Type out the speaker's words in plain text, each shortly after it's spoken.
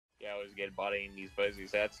I always get body in these fuzzy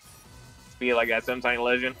sets. Speed like that sometime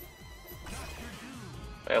legend.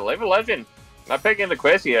 Hey, Livinlegend. Not picking the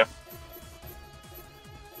quiz here.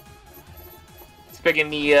 It's picking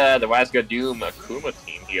the Vasco Doom Akuma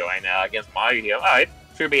team here right now against Mario here. Alright,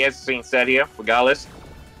 should be an interesting set here, regardless.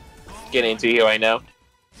 Get into here right now.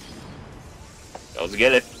 Let's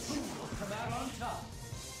get it.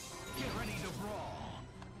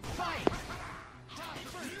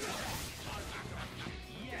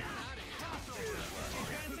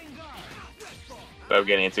 So we're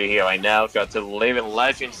getting into here right now. Got to the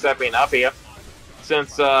Livinlegend stepping up here.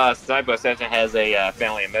 Since Sniper Session has a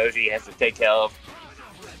family emoji he has to take care of.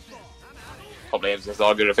 Hopefully it's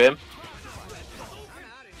all good with him.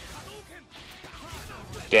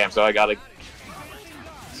 Damn, so I gotta...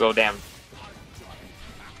 So damn.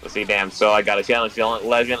 Let's see, damn. So I gotta challenge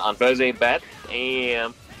Legend on Thursday bet.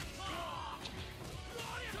 And...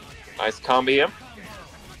 Nice combo here.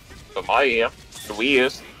 For Mario here. The Wii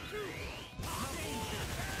U's.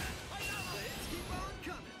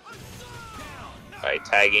 Alright,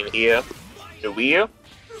 tagging here to Wii U.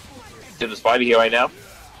 To the spider here right now.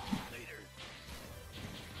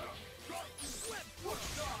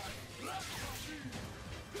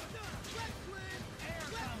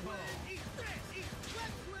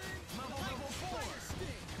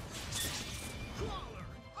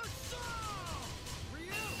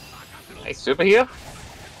 Nice super here.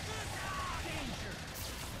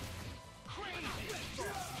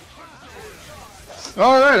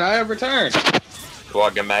 Alright, I have returned.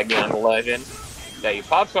 Welcome back on the Legend. Yeah, you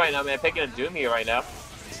pops right now, man. Picking a Doom here right now.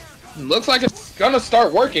 Looks like it's gonna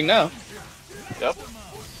start working now. Yep.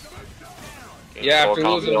 Yeah, after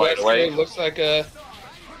losing Westwood, looks like oh,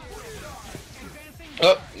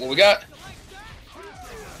 what we got?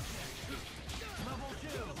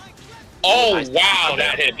 Oh, nice. Wow,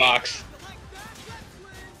 that hitbox.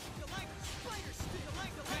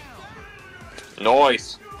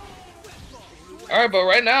 Nice. Alright, but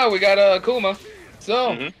right now we got Akuma.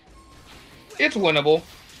 So, it's winnable.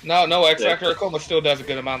 No X Factor. Akuma still does a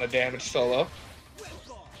good amount of damage solo.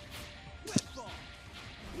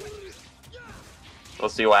 We'll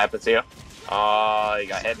see what happens here. You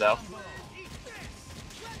got hit though.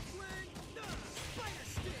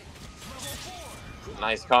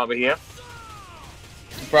 Nice combo here.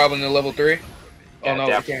 Probably in the level 3. Yeah, oh no,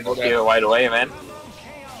 we can't do that. Right away, man.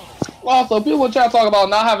 Also, people try to talk about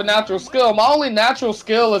not having natural skill. My only natural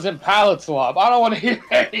skill is in palette swap. I don't want to hear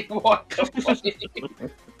anyone complain.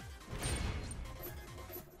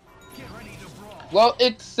 Well,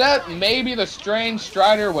 except maybe the Strange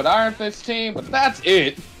Strider with Iron Fist team, but that's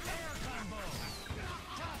it.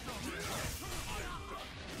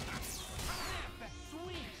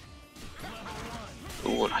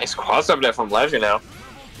 Ooh, nice cross up there from Legend now.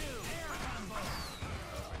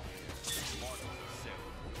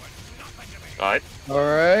 Alright.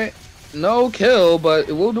 Alright. No kill, but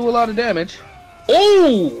it will do a lot of damage.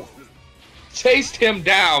 Ooh! Chased him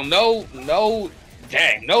down. No,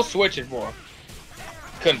 dang, no switching for him.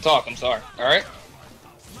 Couldn't talk, I'm sorry. Alright.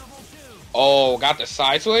 Oh, got the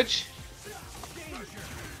side switch.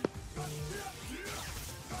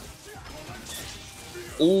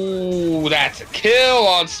 Ooh, that's a kill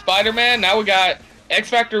on Spider-Man. Now we got X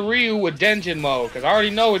Factor Ryu with Denjin mode, because I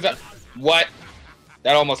already know is that... What?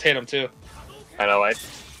 That almost hit him, too. I know, right?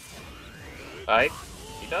 Alright.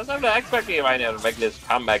 He does have the X Factor right now to make this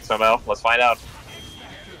comeback somehow. Let's find out.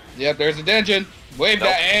 Yep, there's a Denjin. Wave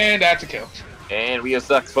that, and that's a kill. And Ryu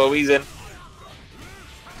sucks for a reason.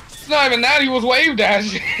 It's not even that, he was wave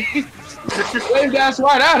dashing. Wave dash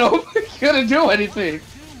right at him. He couldn't do anything.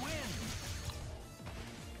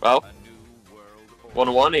 Well,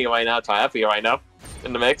 1-1 here right now, tie up here right now,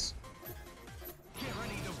 in the mix.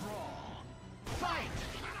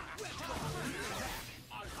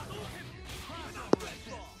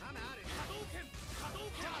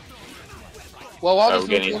 Well, while this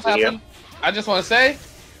will happen, I just want to say,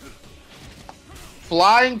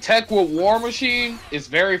 flying tech with War Machine is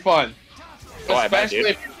very fun. Oh, especially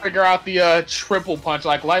if you figure out the triple punch,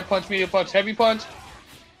 like light punch, medium punch, heavy punch.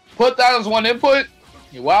 Put that as one input.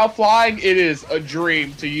 While flying, it is a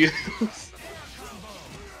dream to use.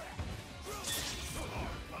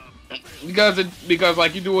 because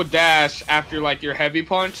like you do a dash after like your heavy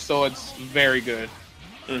punch, so it's very good.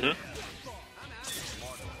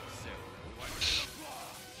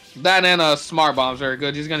 That and Smart Bomb's very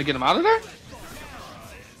good. He's gonna get him out of there.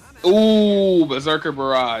 Ooh, Berserker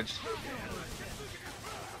Barrage.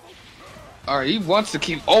 All right, he wants to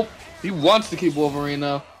keep. Oh, he wants to keep Wolverine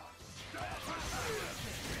now.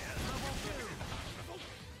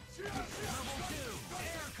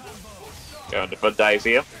 Going to foot dives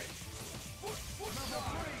here.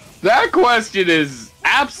 That question is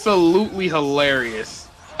absolutely hilarious.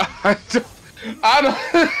 I don't.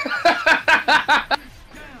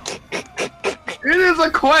 It is a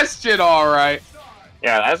question, all right.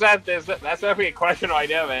 Yeah, that's definitely a question right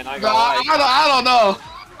there, man. I don't know.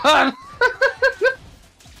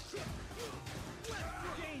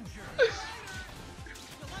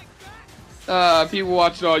 People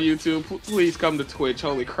watching on YouTube, please come to Twitch.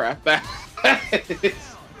 Holy crap, that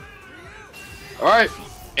is. Alright,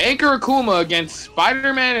 Anchor Akuma against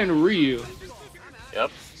Spider-Man and Ryu. Yep,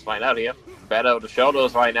 let's find out here. Battle of the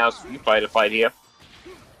Shoulders right now, so you fight here.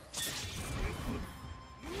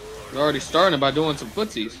 We're already starting by doing some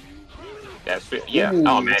footsies. Yeah. Ooh,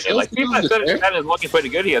 oh man, yeah, like FIFA 7 is looking pretty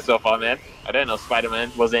good here so far, man. I didn't know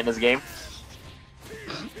Spider-Man was in this game.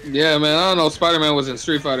 Yeah, man, I don't know. Spider-Man was in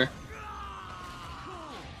Street Fighter.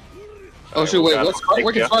 Oh shit! Wait,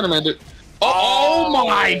 what can Spider-Man do? Oh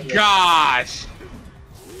my gosh!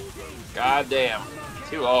 God damn,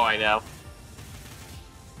 2-0 right now.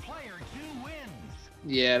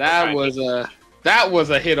 Yeah, that was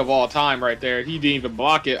a hit of all time right there. He didn't even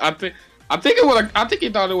block it. I think he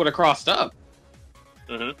thought it would have crossed up.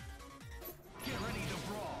 Mhm.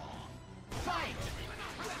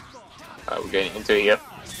 Alright, we're getting into it here.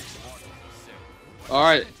 All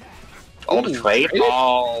right. Oh, the trade.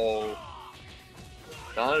 Oh.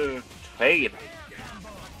 No, trade.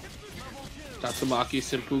 Tatsumaki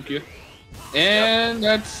Senpuku. And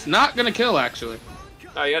that's not gonna kill, actually.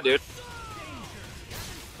 Oh yeah, dude.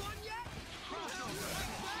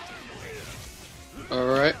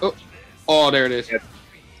 Alright. Oh, there it is.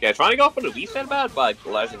 Yeah, trying to go for the reset bad, but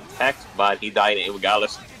Legend text, but he died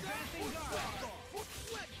regardless.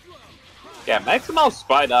 Yeah, Maximo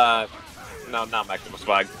Spider. No, not Maximo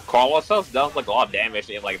Spider. Carlos does like a lot of damage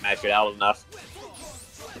if like match it out enough.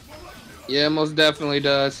 Yeah, most definitely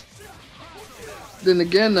does. Then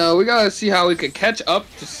again, though, we gotta see how we could catch up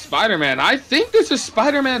to Spider-Man. I think this is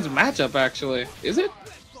Spider-Man's matchup, actually. Is it?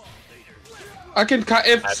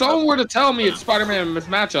 If someone were to tell me it's Spider-Man's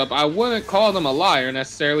matchup, I wouldn't call them a liar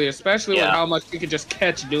necessarily, especially with how much he could just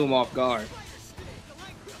catch Doom off guard.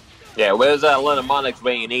 Yeah, where's Little Monix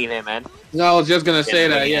when you need him, man? No, I was just gonna say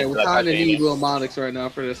that. Yeah, we kind of need Little Monix right now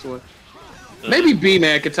for this one. Maybe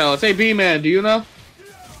B-Man could tell us. Hey, B-Man, do you know?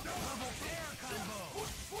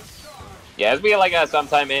 Yeah, it's be like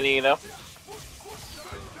sometime in, you know.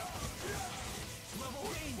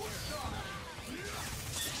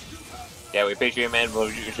 Yeah, we appreciate you, man, for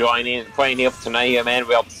playing here tonight, here, man.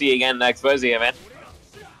 We'll see you again next Thursday, man.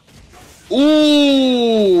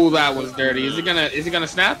 Ooh, that was dirty. Is he gonna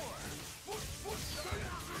snap?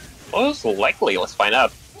 Most likely. Let's find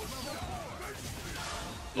out.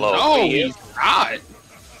 No, he's not.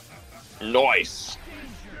 Nice.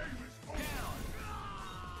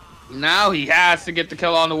 Now he has to get the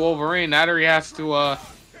kill on the Wolverine. Now he has to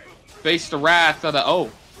face the wrath of the... Oh,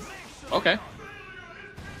 okay.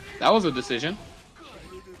 That was a decision.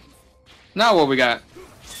 Now what we got?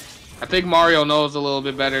 I think Mario knows a little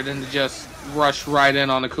bit better than to just rush right in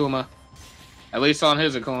on Akuma. At least on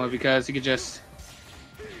his Akuma, because he could just...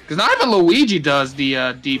 Because not even Luigi does the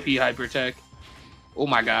DP Hypertech. Oh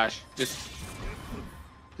my gosh. This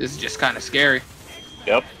is just kind of scary.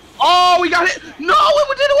 Yep. Oh, we got it! No,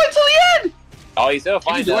 we didn't wait till the end! Oh, he's still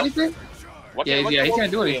fine. Can he do anything? Yeah, he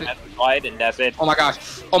can't do anything. Slide and that's it. Oh my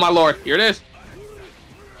gosh. Oh my lord. Here it is.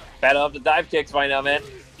 Battle of the dive kicks right now, man.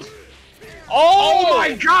 Oh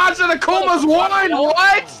my gosh, and Akuma's won!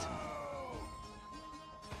 What?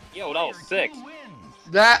 Yo, that was sick.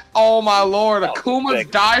 Oh my lord, Akuma's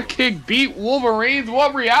dive kick beat Wolverines?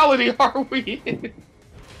 What reality are we in?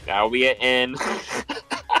 Now we are in.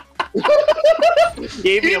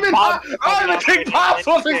 Even Pops, I don't think Pops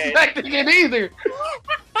was expecting it either.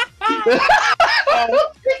 I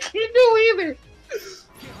don't think he knew either.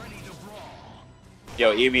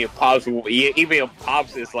 Yo, even Pops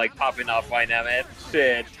is like popping off right now, man.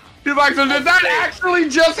 Shit. He's like, so did that actually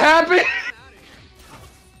just happen?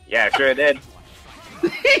 Yeah, sure it did.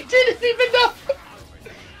 He didn't even know.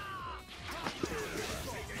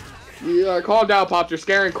 Yeah, calm down, Pops. You're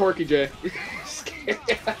scaring Corky J.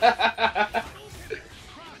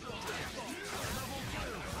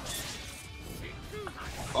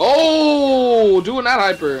 Oh, doing that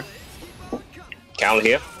hyper. Count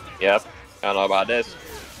here. Yep. I don't know about this.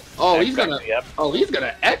 Oh, he's gonna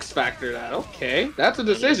X Factor that. Okay, that's a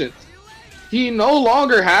decision. He no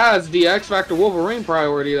longer has the X Factor Wolverine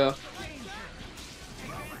priority though.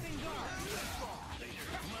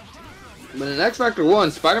 But in X Factor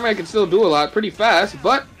 1, Spider-Man can still do a lot pretty fast,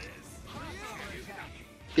 but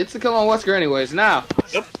gets the kill on Wesker anyways. Now,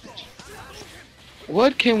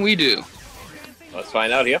 what can we do? Let's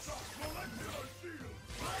find out here.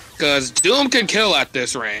 Because Doom can kill at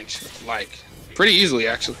this range. Like, pretty easily,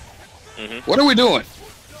 actually. Mm-hmm. What are we doing?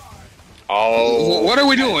 Oh. What are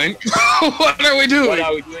we doing? What are we doing? What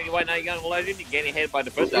are we doing right now, young legend? You're getting hit by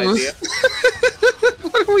the foot dive here.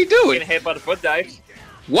 What are we doing? Getting hit by the foot dive.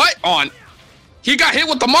 What on? He got hit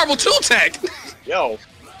with the Marvel 2 tech. Yo.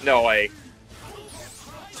 No way.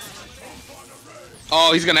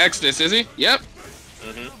 Oh, he's gonna X this, is he? Yep.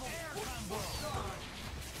 Okay,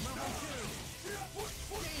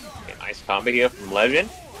 nice combo here from Legend.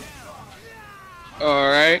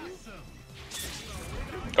 Alright.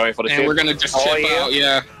 Going for the And chip. we're gonna just chip out,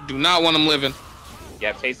 yeah. Do not want him living.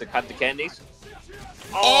 Yeah, taste the cut the candies.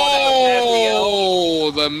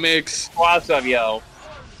 Oh, the mix. What's up, yo?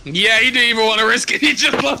 Yeah, he didn't even want to risk it. He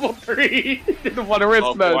just level 3. He didn't want to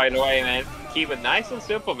risk that. Right away, man. Keep it nice and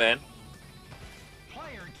simple, man.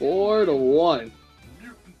 4-1.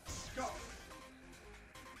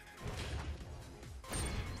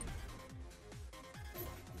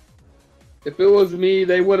 If it was me,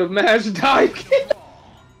 they would have mashed dive kick.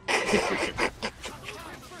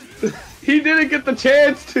 He didn't get the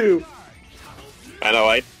chance to. I know,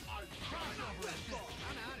 right?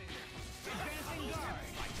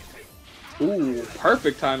 Ooh,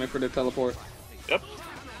 perfect timing for the teleport. Yep.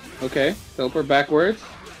 Okay, teleport backwards.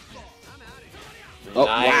 Oh,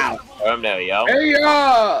 nice. wow. There you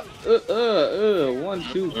go. Hey, 1,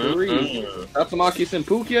 2, 3. Tatsumaki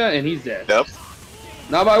Senpukia, and he's dead. Yep.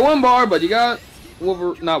 Not by 1 bar, but you got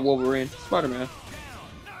not Wolverine, Spider-Man.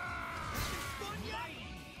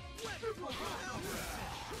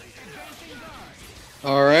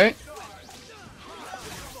 All right.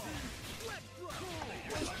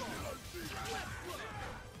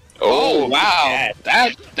 Oh wow,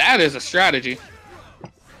 yeah. that is a strategy.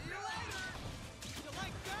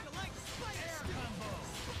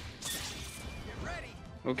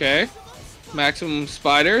 Okay, maximum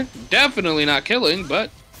spider, definitely not killing,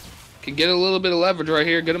 but can get a little bit of leverage right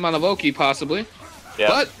here. Good amount of Oki possibly. Yeah.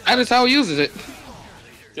 But that is how he uses it.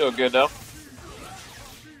 Feel good though.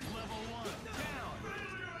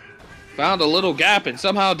 Found a little gap and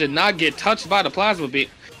somehow did not get touched by the plasma beam.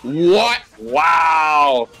 What?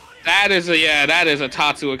 Wow. That is a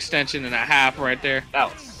Tatsu extension and a half right there.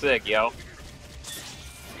 That was sick, yo.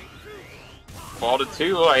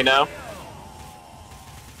 4-2 right now.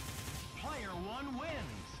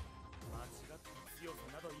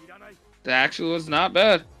 The actual was not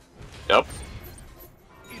bad. Yep.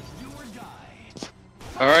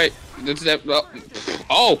 All right. That's that.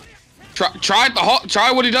 Oh.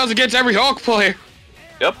 Try what he does against every Hawk player.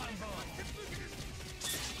 Yep.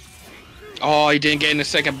 Oh, he didn't get in the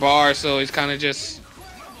second bar, so he's kind of just...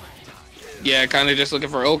 Yeah, kind of just looking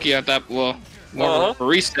for Oki at that... Well, more of a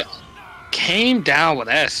reset. Came down with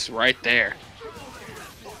S right there.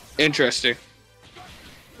 Interesting.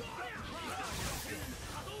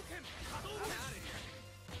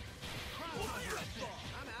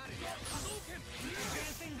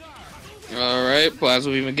 Alright,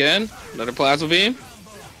 Plasma Beam again. Another Plasma Beam.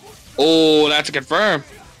 Oh, that's a confirm.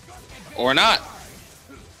 Or not.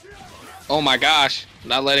 Oh my gosh,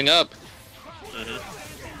 not letting up.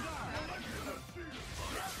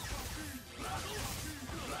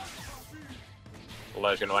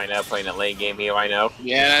 Legend right now playing a late game here right now.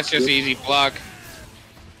 Yeah, that's just easy block.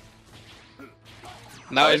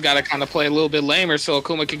 Now he's got to kind of play a little bit lamer so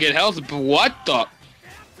Akuma can get health. But what the?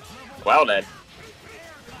 Well then.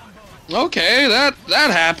 Okay, that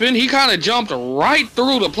happened. He kind of jumped right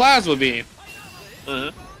through the plasma beam.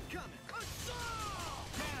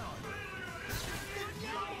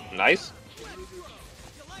 Nice.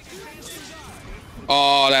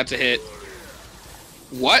 Oh, that's a hit.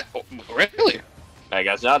 What? Oh, really? I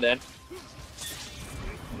guess not then.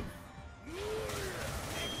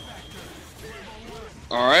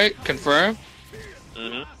 All right, confirm.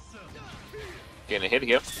 Getting a hit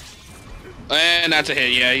here. And that's a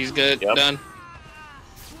hit. Yeah, he's good. Yep. Done.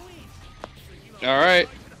 All right.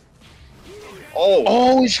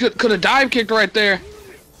 Oh, he could have dive kicked right there.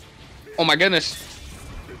 Oh my goodness.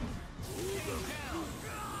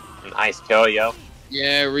 Nice kill, yo.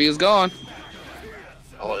 Yeah, Ryu's gone.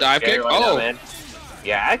 Oh, dive kick. Right now, man.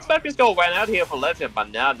 Yeah, I expect this to run out here for Legend,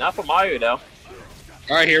 but not for Mario though.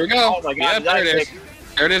 All right, here we go. Oh my god, there it is.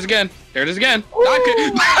 There it is again. There it is again. Dive kick.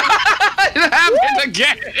 It happened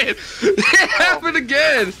again. It happened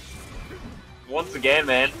again. Once again,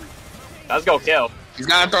 man. Let's go kill. He's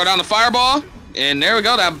got to throw down the fireball. And there we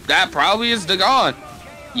go. That probably is the gone.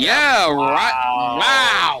 Yeah, right.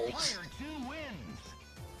 Wow.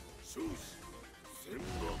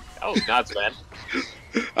 That was nuts, man.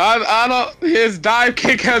 I don't. His dive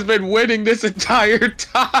kick has been winning this entire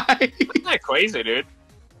time. Isn't that crazy, dude?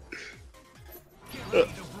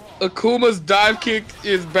 Akuma's dive kick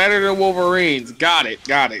is better than Wolverine's. Got it.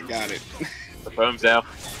 The foam's out.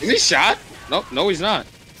 Is he shot? Nope, no, he's not.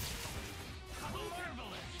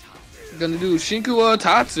 Gonna do Shinku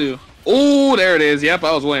Tatsu. Oh, there it is. Yep,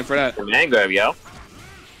 I was waiting for that. The man grab, yo.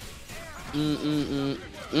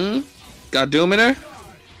 Got Doom in there?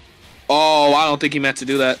 Oh, I don't think he meant to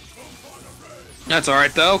do that. That's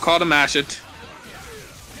alright, though. Call to mash it.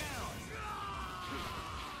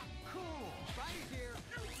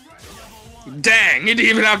 Dang, he didn't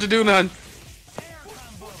even have to do none.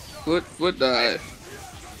 Foot dive.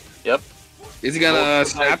 Yep. Is he gonna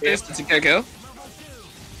snap this? Does he can't kill?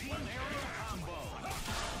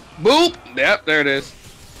 Boop! Yep, there it is.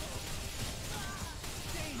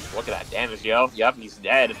 Look at that damage, yo. Yep, he's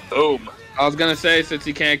dead. Boom. I was gonna say since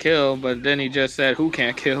he can't kill, but then he just said who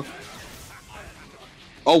can't kill.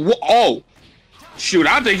 Oh, oh! Shoot,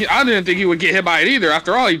 I didn't think he would get hit by it either.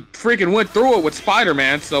 After all, he freaking went through it with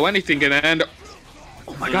Spider-Man, so anything can end.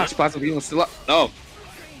 Oh my gosh, Plasma Beam was still up. Oh.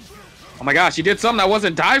 Oh my gosh, he did something that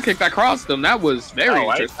wasn't dive kick that crossed him. That was very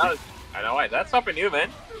interesting. I know, that's something new,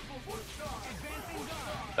 man.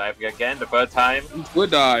 Dive again, the third time.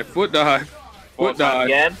 Foot dive, foot dive. Foot dive.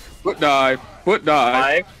 Again. Foot dive, foot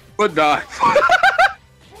dive. Foot dive.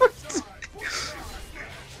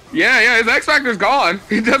 Yeah, his X Factor's gone.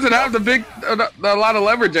 He doesn't have a lot of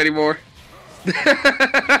leverage anymore. This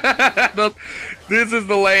is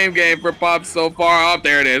the lame game for Pop so far. Oh,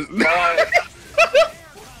 there it is. You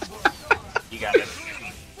got it.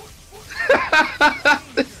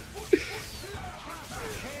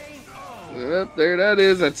 Yep, there that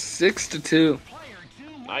is. That's 6-2.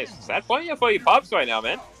 Nice. That's plenty for you Pops right now,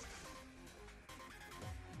 man.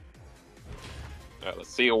 Alright,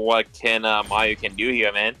 let's see what Mario can do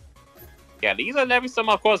here, man. Yeah, these are never some,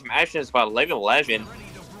 of course, matches by Livinlegend.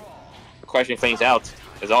 Question things out,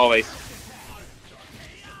 as always.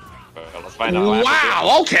 Let's find out.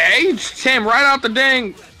 Wow, okay. Came right out the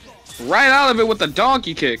dang. Right out of it with the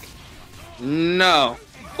donkey kick. No.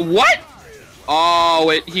 What?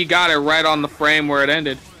 Oh, he got it right on the frame where it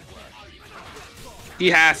ended.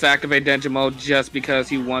 He has to activate Denja mode just because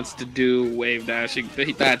he wants to do wave dashing.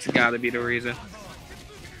 That's got to be the reason.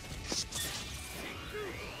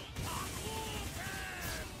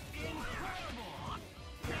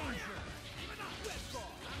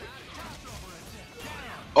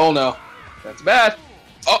 Oh no, that's bad.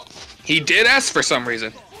 Oh, he did S for some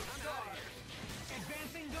reason.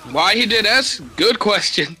 Why he did S? Good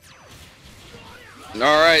question.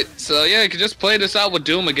 Alright, so yeah, you can just play this out with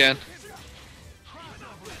Doom again.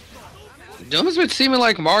 Doom has been seeming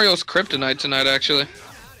like Mario's kryptonite tonight, actually.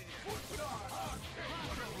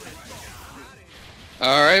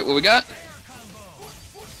 Alright, what we got?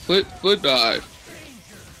 Foot dive.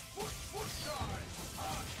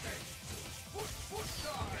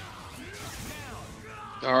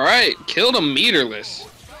 Alright, killed him meterless.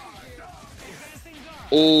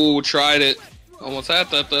 Oh, tried it. Almost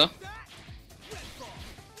had that, though.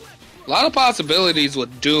 A lot of possibilities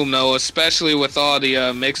with Doom, though, especially with all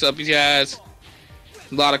the mix-up he has.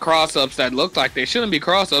 A lot of cross-ups that look like they shouldn't be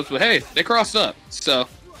cross-ups, but hey, they crossed up. So,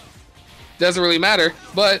 doesn't really matter.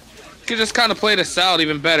 But, you can just kind of play this out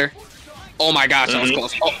even better. Oh my gosh, that was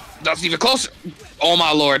close. Oh, that's even closer. Oh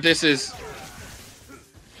my lord, this is...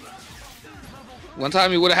 One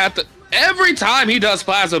time he would have had to... Every time he does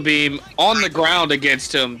Plasma Beam on the ground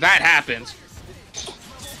against him, that happens.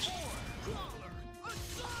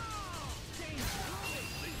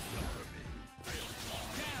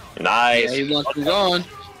 Nice. Yeah, he wants to go on.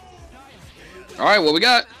 Alright, what we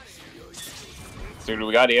got? See what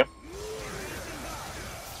we got here.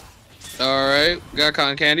 Alright, got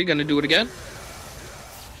Cotton Candy, gonna do it again.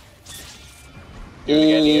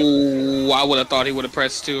 Ooh, I would have thought he would have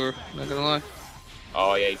pressed 2, or not gonna lie.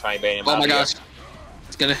 Oh yeah, you trying to bait him out. Oh my gosh.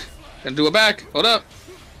 It's gonna do it back. Hold up.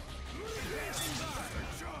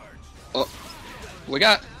 Oh, we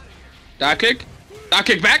got dive kick. Dive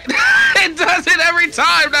kick back. It does it every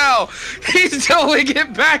time now. He's doing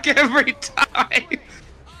it back every time.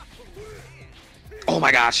 Oh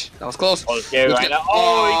my gosh, that was close. Oh, right now.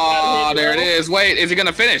 Oh, there it is. Wait, is he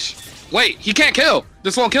gonna finish? Wait, he can't kill.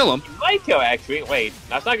 This won't kill him. He might kill, actually. Wait,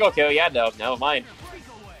 that's not gonna kill. Yeah, no, never mind.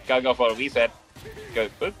 Gotta go for a reset.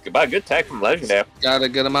 Goodbye, good tech from Legend there. Got a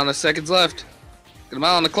good amount of seconds left. Good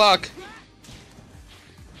amount on the clock.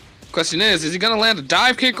 Question is he gonna land a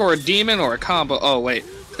dive kick or a demon or a combo? Oh wait,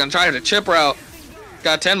 he's gonna try the chip route.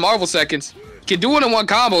 Got 10 Marvel seconds. Can do it in one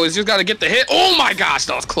combo. He's just gotta get the hit. Oh my gosh,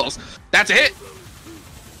 that was close. That's a hit.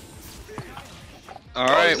 All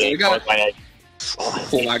right, we got it.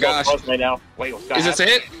 Oh my gosh! Right now. Wait, is this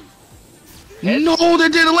it? No,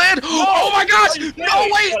 that didn't land. Oh my gosh! No,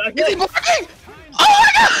 wait, is he blocking? Oh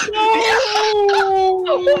my gosh!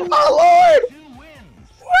 Oh my lord!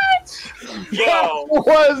 What? That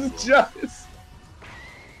was just.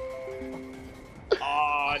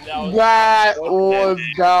 That was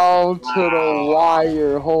down to the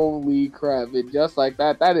wire. Holy crap! And just like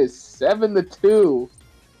that, that is 7-2.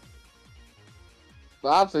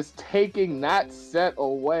 Bobs is taking that set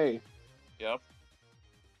away. Yep.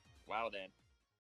 Wow, then.